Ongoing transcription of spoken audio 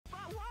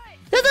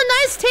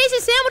nice tasty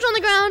sandwich on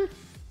the ground.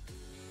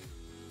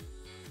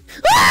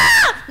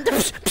 Ah!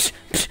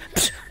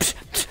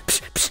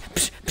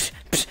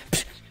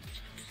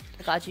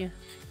 I got you.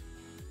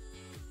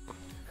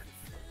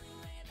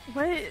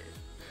 What?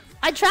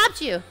 I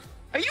trapped you.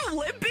 Are you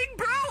limping,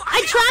 bro?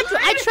 I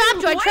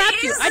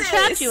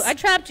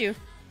trapped you.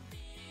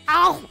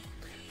 Ow!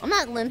 I'm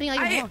not limping. I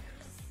can walk.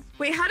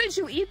 Wait, how did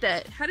you eat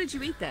that? It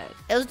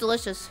was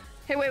delicious.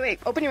 Hey, wait.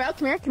 Open your mouth.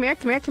 Come here.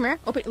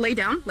 Open. Lay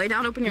down.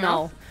 Open your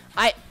mouth.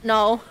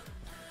 No.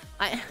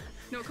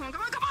 No, come on.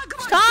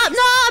 Stop! No,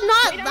 I'm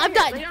not. I'm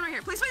done. Lay down right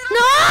here. Please.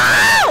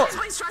 No!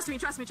 Please, trust me.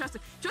 Trust me. It's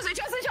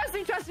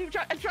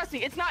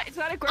not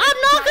aggressive. I'm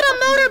not gonna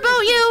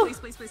motorboat you.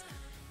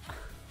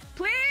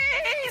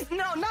 Please!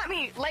 No, not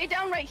me. Lay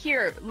down right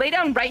here.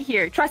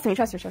 Trust me.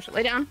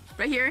 Lay down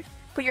right here.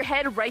 Put your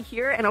head right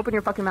here and open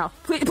your fucking mouth.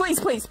 Please.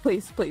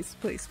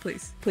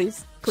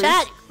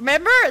 Chat,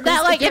 remember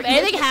that like if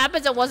anything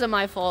happens, it wasn't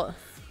my fault.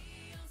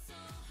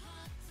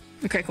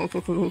 Okay, cool. How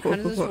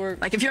does this work?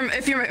 Like if you're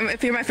my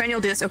friend, you'll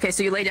do this. Okay,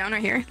 so you lay down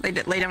right here. Lay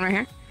down right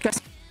here.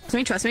 Trust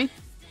me.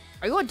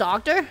 Are you a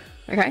doctor?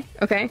 Okay.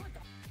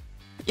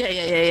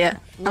 Yeah.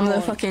 I'm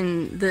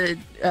the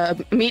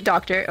meat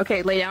doctor.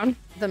 Okay, lay down.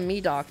 The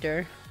meat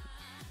doctor.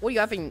 What are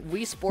you having?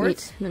 Wii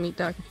Sports? The meat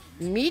doctor.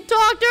 Meat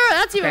doctor?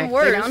 That's even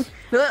worse. Lay down.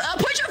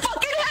 Put your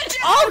fucking head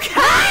down!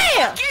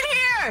 Okay! Get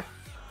here!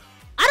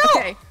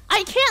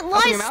 I can't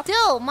lie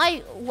still.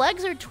 My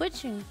legs are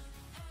twitching.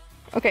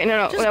 Okay,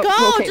 no.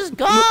 Just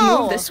go!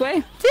 Move this way.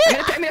 Dude,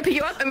 I'm gonna pick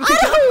you up. I don't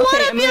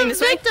want to be a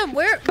victim.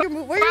 Where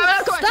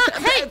you stop?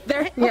 Hey!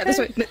 There. Okay. Yeah, this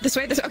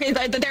way. Okay,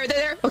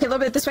 there. Okay, a little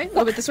bit this way. Okay. A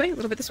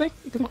little bit this way.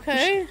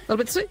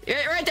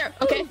 Yeah, right there.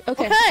 Okay. All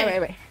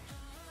right.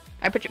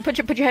 All right,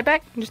 put your head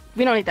back.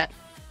 We don't need that.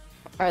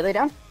 All right, lay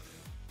down.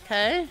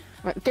 Okay. All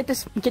right, get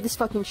this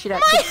fucking shit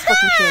out. My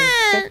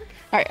hand!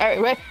 All right,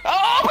 right.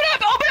 Oh, open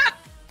up!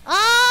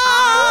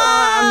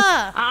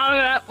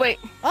 Ah! Wait.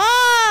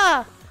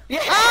 Ah! Yeah.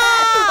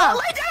 Ah!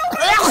 Lay down.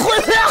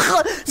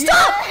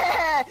 Stop!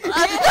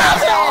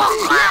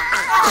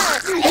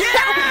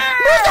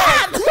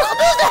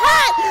 Move the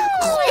hat!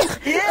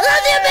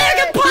 The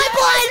American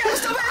pipeline!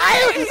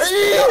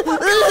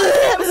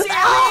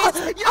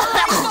 You're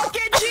like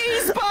fucking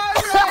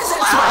cheeseburger!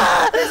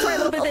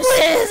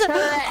 Please!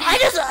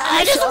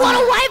 I just want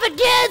to wipe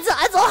again!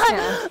 That's all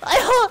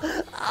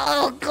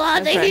oh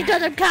god, they keep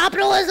doing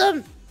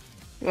capitalism!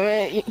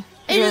 It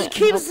just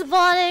keeps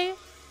spawning!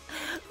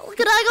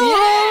 Can I go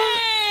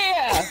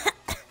home?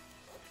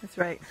 That's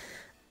right.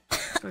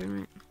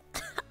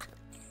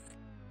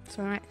 It's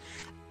alright.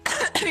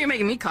 You're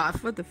making me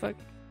cough. What the fuck?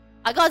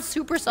 I got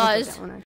supersized.